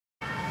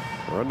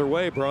We're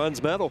underway,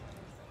 bronze medal.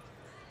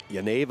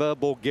 YANEVA,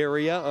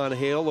 Bulgaria,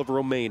 ANGHEL of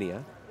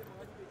Romania.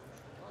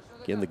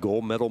 Again, the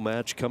gold medal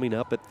match coming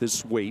up at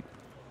this weight.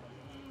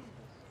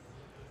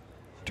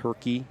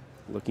 Turkey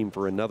looking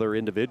for another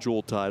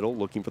individual title,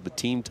 looking for the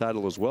team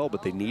title as well,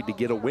 but they need to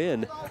get a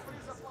win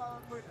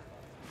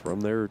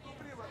from their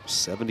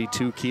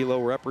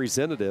 72-kilo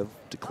representative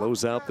to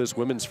close out this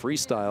women's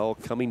freestyle,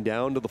 coming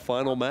down to the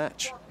final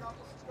match.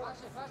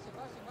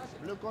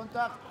 Blue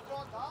contact.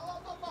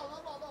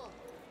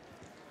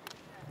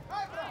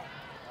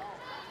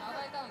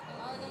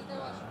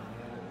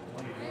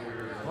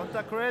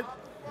 Contact red.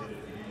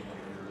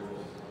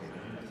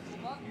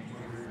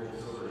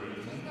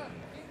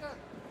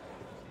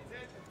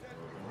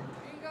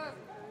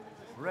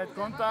 Red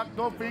contact,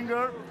 no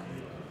finger.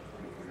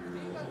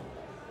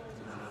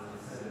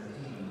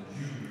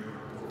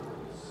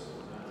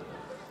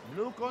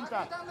 Blue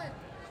contact.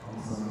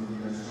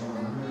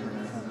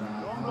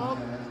 Long lock.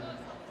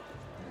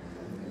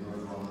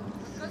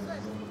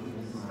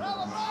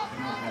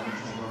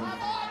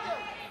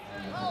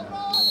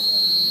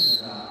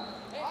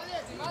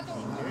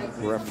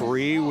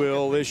 Referee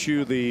will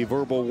issue the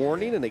verbal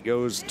warning, and it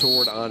goes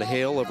toward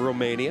ANGHEL of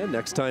Romania.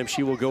 Next time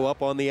she will go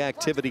up on the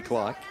activity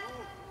clock.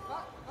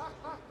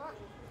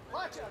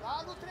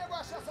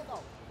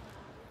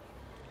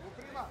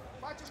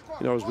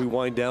 You know, as we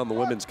wind down the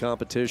women's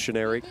competition,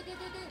 Eric,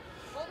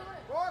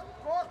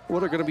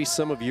 what are going to be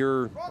some of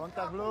your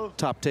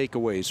top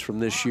takeaways from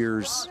this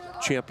year's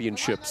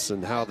championships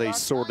and how they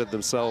sorted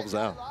themselves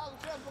out?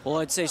 Well,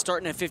 I'd say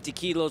starting at 50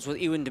 kilos with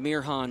Ewan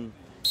Demirhan,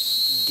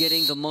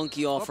 getting the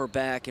monkey off her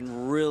back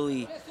and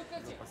really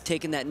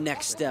taking that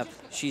next step.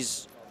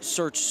 She's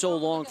searched so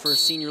long for a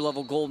senior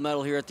level gold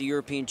medal here at the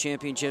European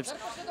Championships,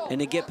 and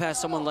to get past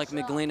someone like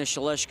Magdalena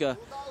Shaleshka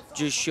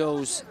just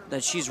shows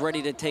that she's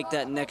ready to take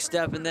that next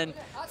step. And then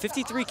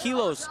 53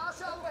 kilos,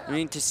 I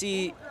mean, to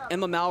see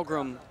Emma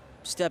Malmgren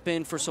step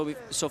in for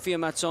Sofia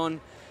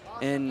Matson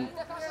and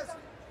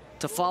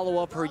to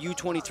follow up her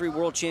U23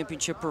 World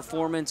Championship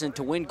performance and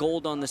to win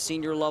gold on the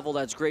senior level,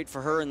 that's great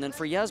for her. And then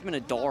for Yasmin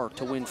Adar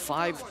to win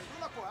 5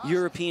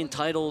 European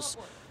titles,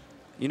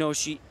 you know,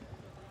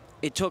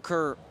 it took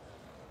her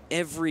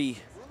every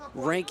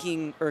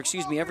ranking, or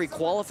excuse me, every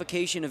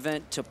qualification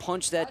event to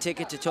punch that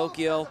ticket to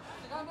Tokyo.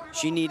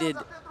 She needed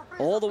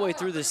all the way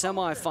through the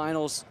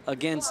semifinals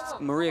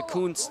against Maria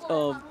Kunst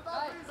of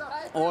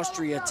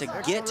Austria to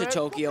get to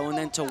Tokyo, and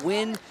then to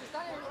win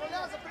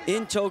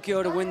in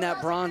Tokyo, to win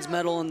that bronze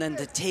medal, and then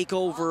to take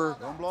over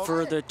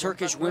for the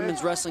Turkish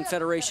Women's Wrestling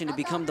Federation to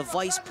become the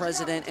vice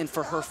president, and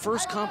for her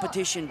first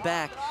competition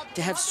back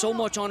to have so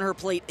much on her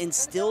plate and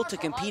still to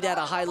compete at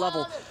a high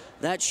level.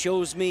 That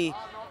shows me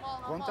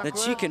that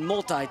she can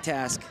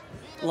multitask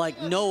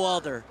like no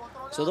other.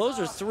 So those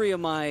are 3 of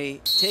my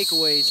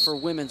takeaways for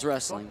women's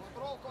wrestling.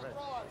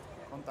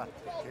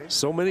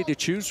 So many to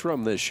choose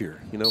from this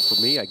year. You know, for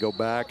me, I go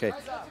back,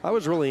 I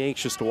was really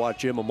anxious to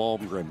watch Emma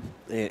Malmgren,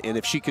 and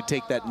if she could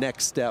take that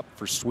next step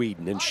for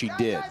Sweden, and she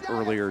did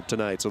earlier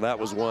tonight. So that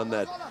was one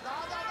that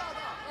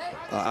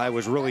I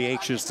was really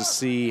anxious to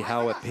see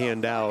how it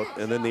panned out.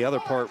 And then the other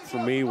part for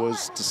me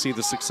was to see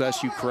the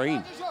success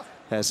Ukraine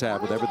has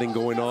had with everything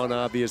going on.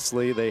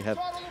 Obviously, they have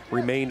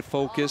remained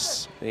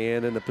focused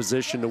and in a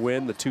position to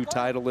win the 2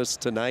 titleists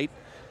tonight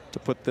to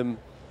put them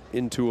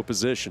into a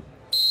position.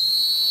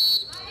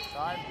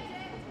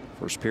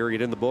 First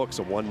period in the books,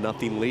 a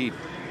 1-0 lead.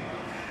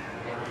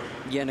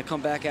 Yeah, and to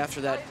come back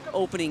after that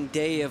opening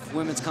day of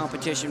women's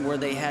competition where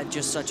they had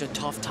just such a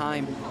tough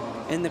time.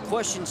 And the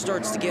question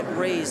starts to get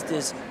raised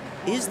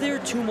is there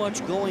too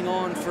much going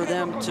on for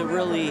them to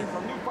really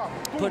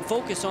put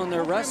focus on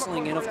their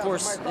wrestling? And of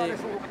course,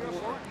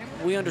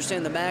 we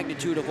understand the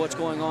magnitude of what's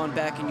going on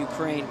back in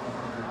Ukraine,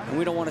 and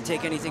we don't want to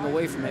take anything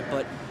away from it,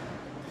 but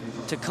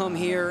to come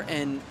here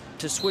and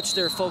to switch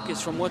their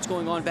focus from what's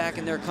going on back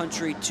in their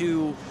country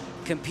to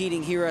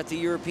competing here at the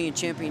European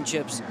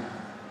Championships.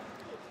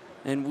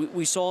 And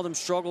we saw them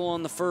struggle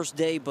on the first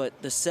day, but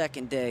the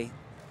second day,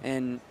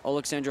 and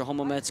Alexandra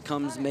Homomets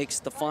comes, makes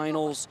the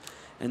finals,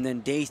 and then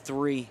day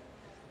 3,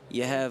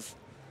 you have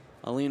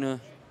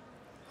Alina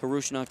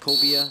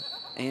Harushina-Kobia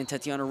and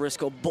Tatiana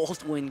Risco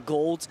both win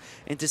golds.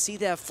 And to see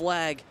that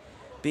flag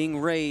being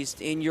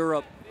raised in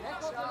Europe,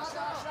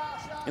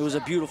 it was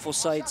a beautiful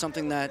sight,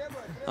 something that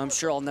I'm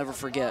sure I'll never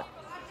forget.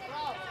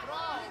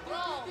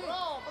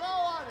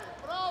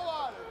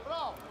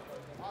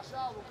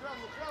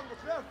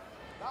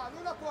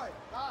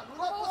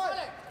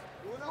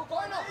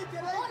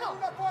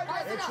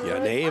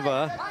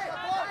 YANEVA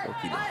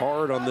working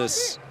hard on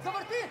this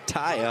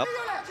tie-up.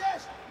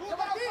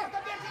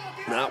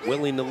 Not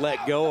willing to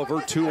let go of her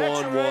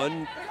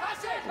 2-on-1.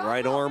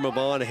 Right arm of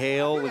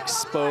ANGHEL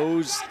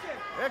exposed.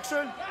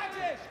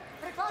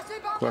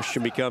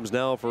 Question becomes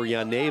now for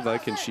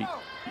YANEVA, can she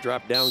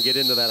drop down, get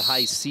into that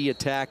high C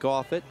attack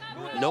off it?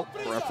 Nope,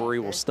 referee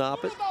will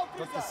stop it.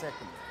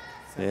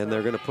 And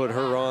they're gonna put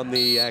her on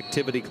the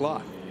activity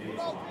clock.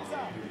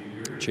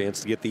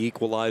 Chance to get the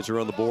equalizer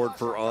on the board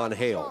for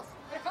ANGHEL.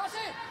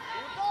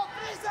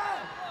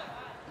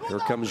 Here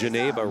comes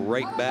YANEVA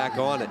right back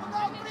on it.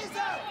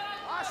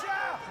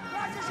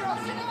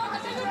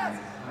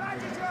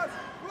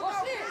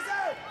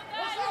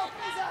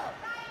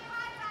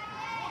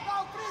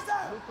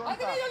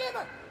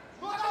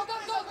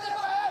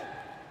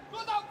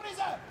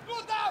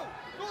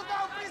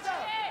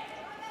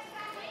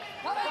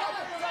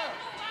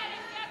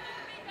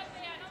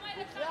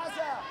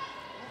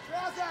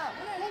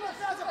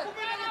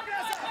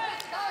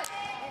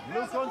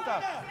 Blue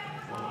contact.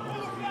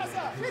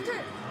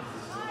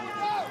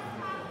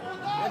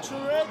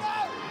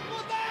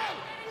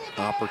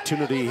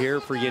 Opportunity here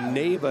for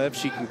YANEVA if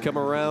she can come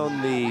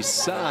around the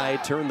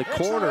side, turn the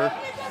corner.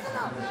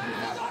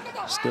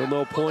 Still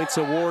no points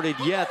awarded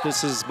yet.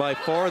 This is by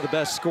far the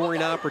best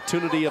scoring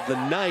opportunity of the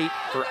night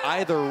for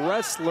either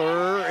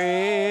wrestler.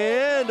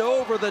 And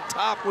over the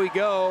top we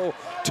go.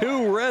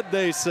 2 red,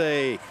 they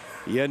say.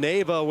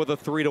 YANEVA with a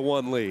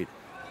 3-1 lead.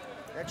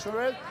 Extra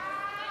red.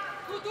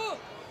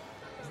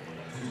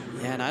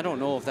 Yeah, and I don't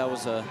know if that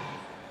was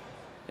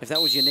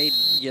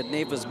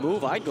YANEVA's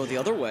move. I'd go the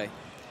other way.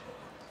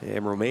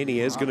 And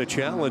Romania is going to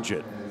challenge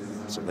it.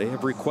 So they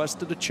have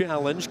requested a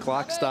challenge.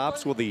 Clock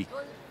stops with the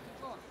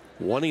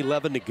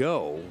 1:11 to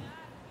go.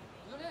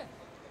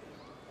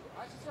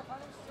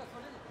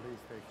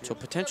 So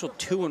potential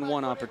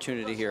 2-1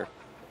 opportunity here.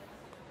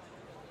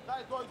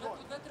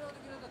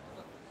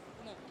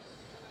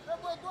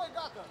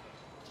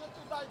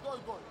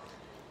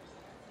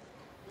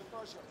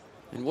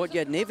 And what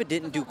YANEVA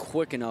didn't do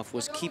quick enough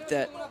was keep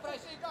that,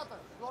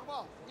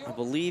 I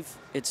believe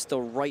it's the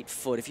right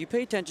foot. If you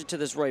pay attention to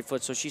this right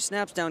foot, so she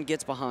snaps down,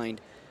 gets behind,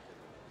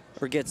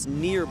 or gets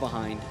near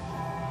behind.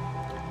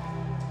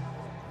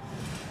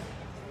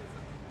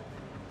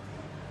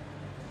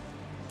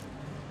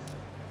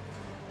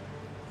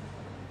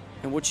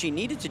 And what she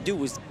needed to do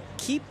was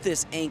keep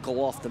this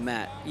ankle off the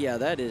mat. Yeah,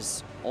 that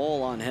is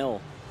all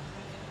ANGHEL.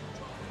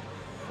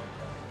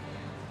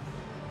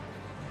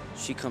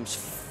 She comes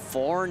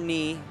far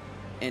knee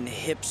and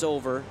hips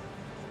over,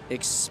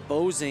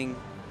 exposing.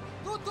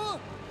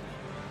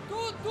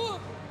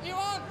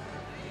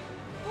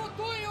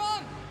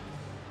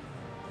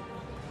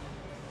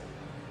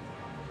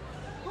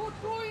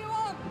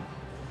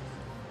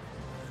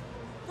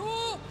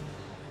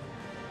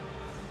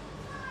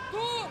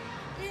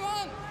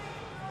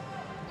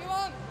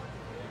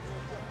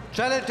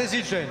 Challenge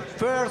decision.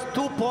 First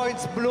 2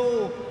 points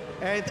blue,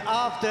 and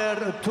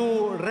after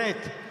 2 red.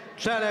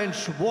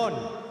 Challenge 1.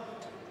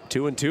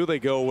 2-2 they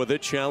go with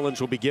it. Challenge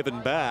will be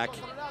given back.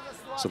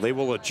 So they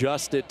will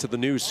adjust it to the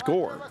new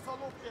score.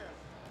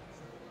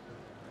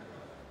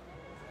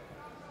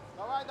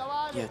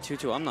 Yeah,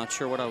 2-2. I'm not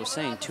sure what I was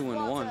saying,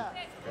 2-1.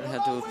 It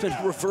had to have been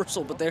a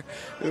reversal, but there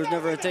was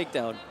never a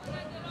takedown.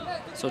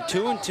 So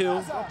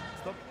 2-2.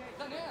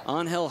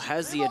 ANGHEL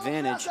has the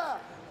advantage,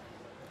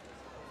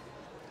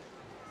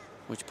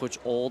 which puts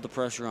all the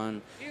pressure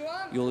on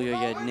Yulia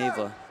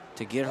YANEVA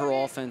to get her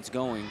offense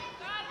going.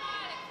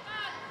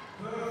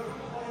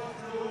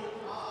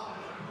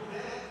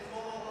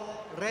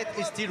 Red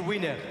is still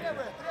winner.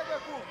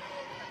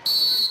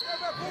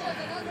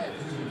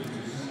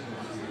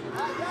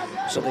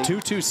 So the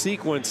 2-2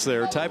 sequence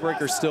there.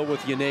 Tiebreaker still with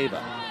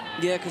YANEVA.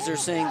 Yeah, because they're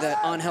saying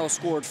that ANGHEL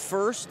scored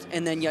first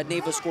and then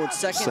YANEVA scored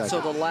second. So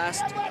the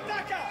last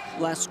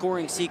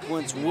scoring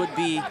sequence would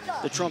be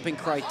the trumping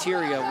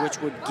criteria,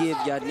 which would give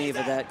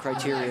YANEVA that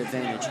criteria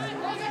advantage.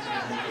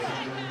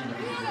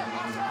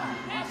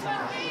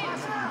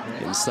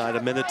 Inside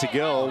a minute to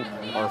go,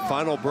 our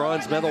final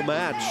bronze medal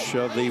match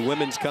of the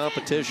women's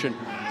competition.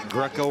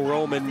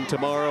 Greco-Roman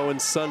tomorrow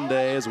and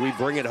Sunday as we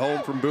bring it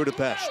home from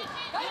Budapest.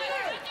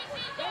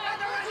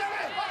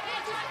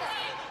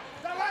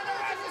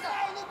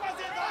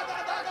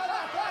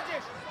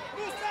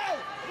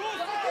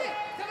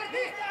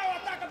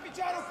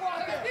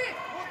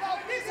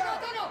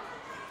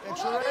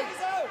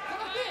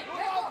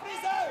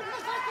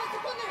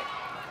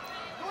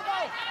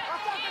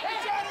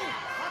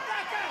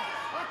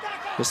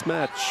 This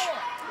match,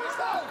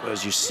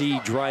 as you see,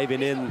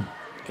 driving in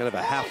kind of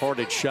a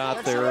half-hearted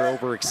shot there,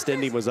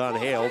 overextending was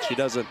ANGHEL. She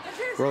doesn't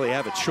really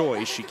have a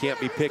choice. She can't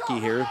be picky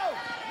here.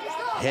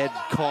 Head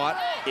caught,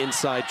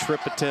 inside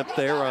trip attempt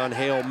there.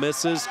 ANGHEL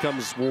misses,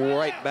 comes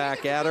right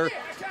back at her.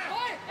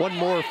 One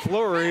more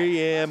flurry,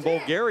 and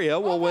Bulgaria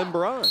will win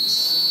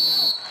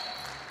bronze.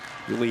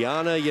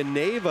 Juliana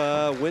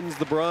YANEVA wins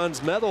the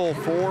bronze medal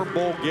for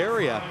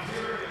Bulgaria.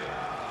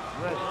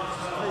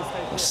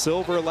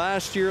 Silver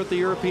last year at the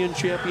European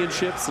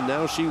Championships, and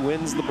now she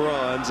wins the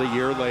bronze a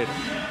year later.